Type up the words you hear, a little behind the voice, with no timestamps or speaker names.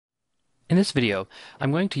In this video,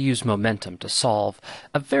 I'm going to use momentum to solve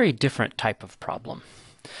a very different type of problem.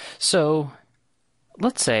 So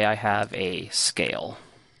let's say I have a scale.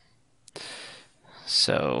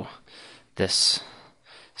 So this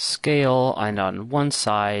scale, and on one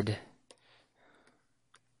side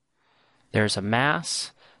there's a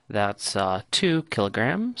mass that's 2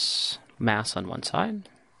 kilograms, mass on one side.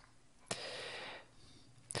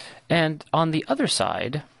 And on the other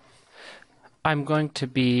side, I'm going to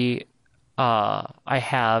be I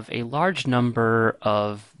have a large number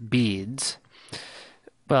of beads,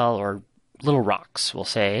 well, or little rocks, we'll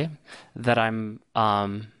say, that I'm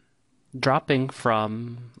dropping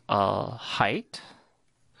from a height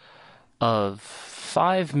of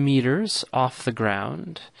 5 meters off the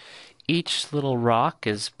ground. Each little rock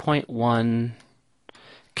is 0.1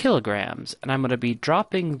 kilograms, and I'm going to be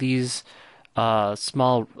dropping these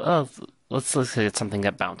small, let's say it's something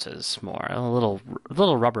that bounces more,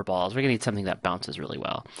 little rubber balls. We're going to need something that bounces really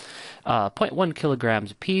well. 0.1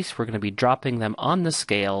 kilograms a piece. We're going to be dropping them on the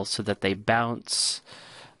scale so that they bounce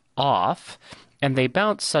off, and they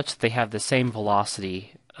bounce such that they have the same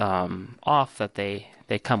velocity off that they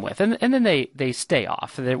come with, and then they stay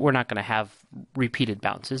off. We're not going to have repeated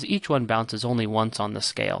bounces. Each one bounces only once on the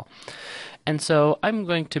scale. And so I'm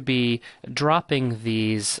going to be dropping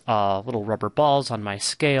these little rubber balls on my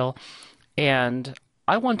scale, and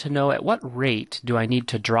I want to know at what rate do I need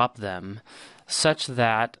to drop them such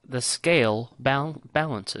that the scale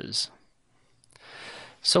balances.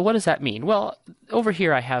 So what does that mean? Well, over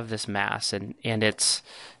here I have this mass, and it's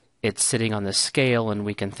sitting on the scale, and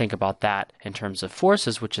we can think about that in terms of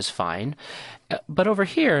forces, which is fine. But over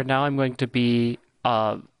here, now I'm going to be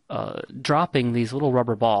dropping these little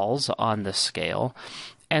rubber balls on the scale,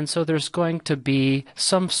 and so there's going to be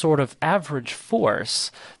some sort of average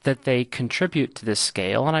force that they contribute to this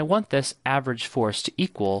scale, and I want this average force to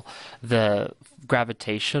equal the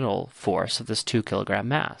gravitational force of this 2 kilogram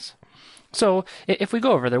mass. So if we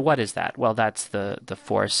go over there, what is that? Well, that's the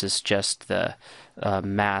force is just the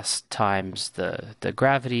mass times the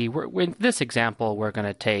gravity. In this example, we're going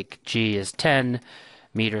to take G is 10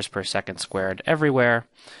 meters per second squared everywhere,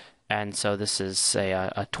 and so this is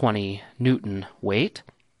a 20 Newton weight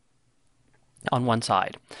on one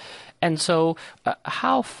side. And so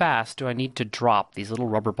how fast do I need to drop these little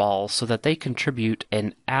rubber balls so that they contribute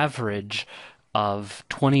an average of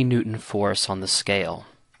 20 Newton force on the scale?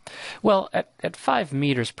 Well, at 5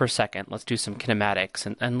 meters per second, let's do some kinematics,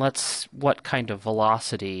 and what kind of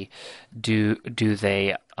velocity do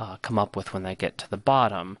they come up with when they get to the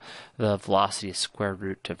bottom? The velocity is square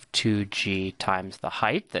root of 2g times the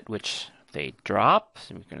height at which they drop.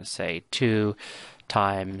 So we're going to say 2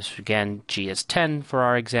 times, again, g is 10 for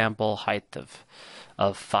our example, height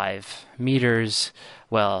of 5 meters.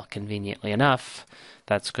 Well, conveniently enough,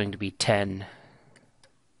 that's going to be 10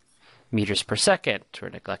 meters per second. We're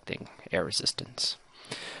neglecting air resistance.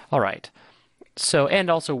 All right. So, and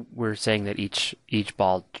also we're saying that each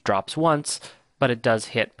ball drops once, but it does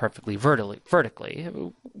hit perfectly vertically.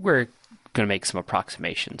 We're going to make some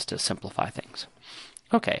approximations to simplify things.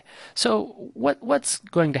 Okay. So what's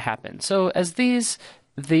going to happen? So as these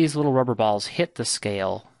little rubber balls hit the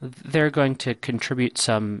scale, they're going to contribute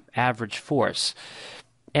some average force.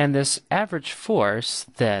 And this average force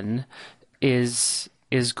then is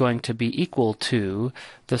going to be equal to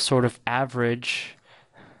the sort of average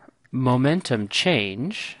momentum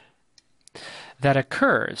change that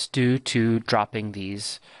occurs due to dropping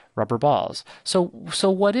these rubber balls. So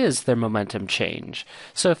what is their momentum change?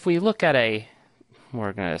 So if we look at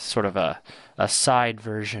we're going to sort of a side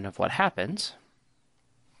version of what happens.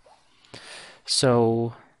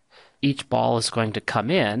 So each ball is going to come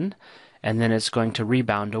in, and then it's going to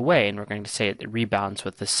rebound away, and we're going to say it rebounds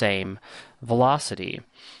with the same velocity.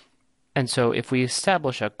 And so if we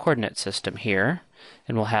establish a coordinate system here,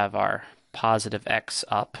 and we'll have our positive x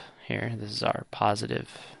up here, this is our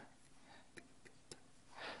positive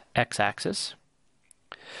x-axis.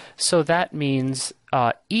 So that means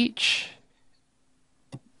each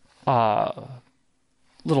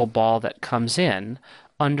little ball that comes in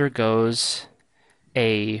undergoes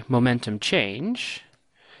a momentum change.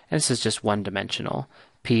 And this is just one-dimensional,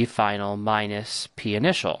 p final minus p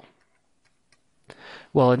initial.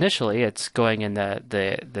 Well, initially it's going in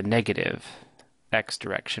the negative x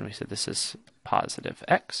direction. We said this is positive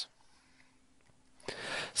x.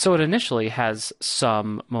 So it initially has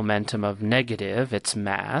some momentum of negative, its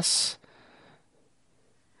mass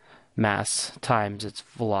times its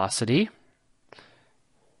velocity.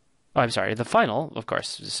 Oh, I'm sorry, the final, of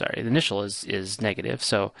course, the initial is negative,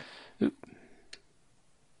 so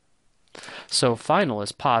final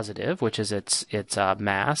is positive, which is its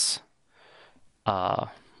mass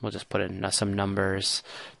we'll just put in some numbers,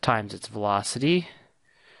 times its velocity,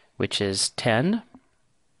 which is 10,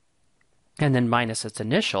 and then minus its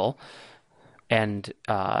initial, and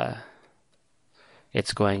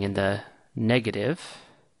it's going in the negative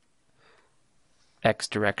x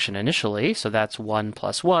direction initially, so that's 1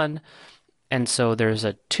 plus 1, and so there's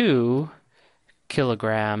a 2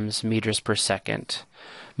 kilograms meters per second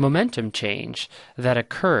momentum change that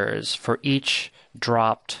occurs for each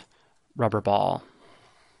dropped rubber ball.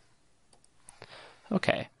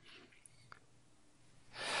 Okay.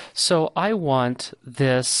 So I want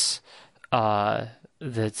this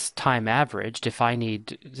this time averaged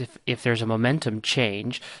if there's a momentum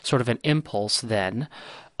change, sort of an impulse then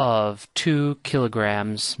of 2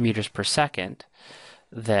 kilograms meters per second,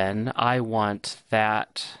 then I want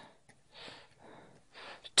that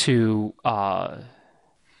to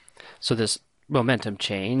so this momentum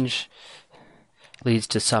change leads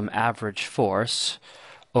to some average force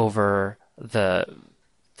over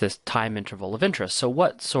this time interval of interest. So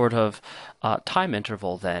what sort of time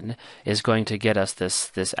interval then is going to get us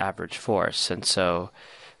this average force? And so,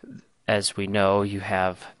 as we know, you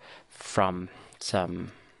have from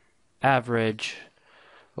some average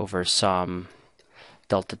over some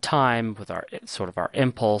delta time with our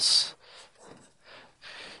impulse.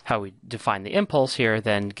 How we define the impulse here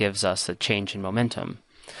then gives us a change in momentum.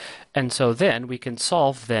 And so then we can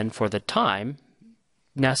solve then for the time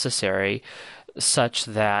necessary such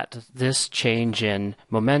that this change in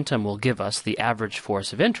momentum will give us the average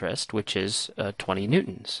force of interest, which is 20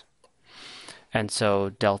 newtons. And so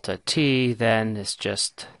delta t then is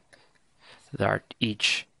just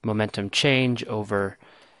each momentum change over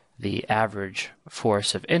the average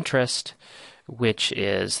force of interest, which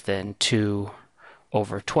is then 2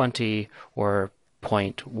 over 20, or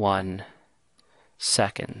 0.1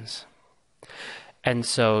 seconds. And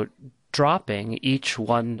so dropping each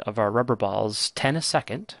one of our rubber balls 10 a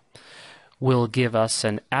second will give us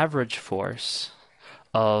an average force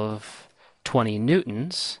of 20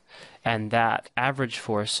 newtons, and that average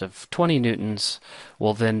force of 20 newtons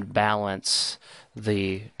will then balance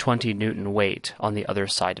the 20 newton weight on the other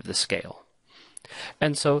side of the scale.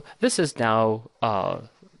 And so this is now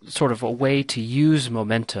sort of a way to use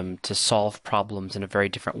momentum to solve problems in a very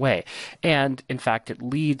different way. And in fact, it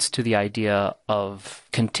leads to the idea of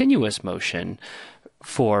continuous motion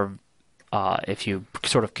for if you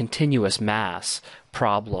sort of continuous mass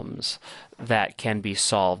problems that can be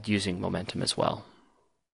solved using momentum as well.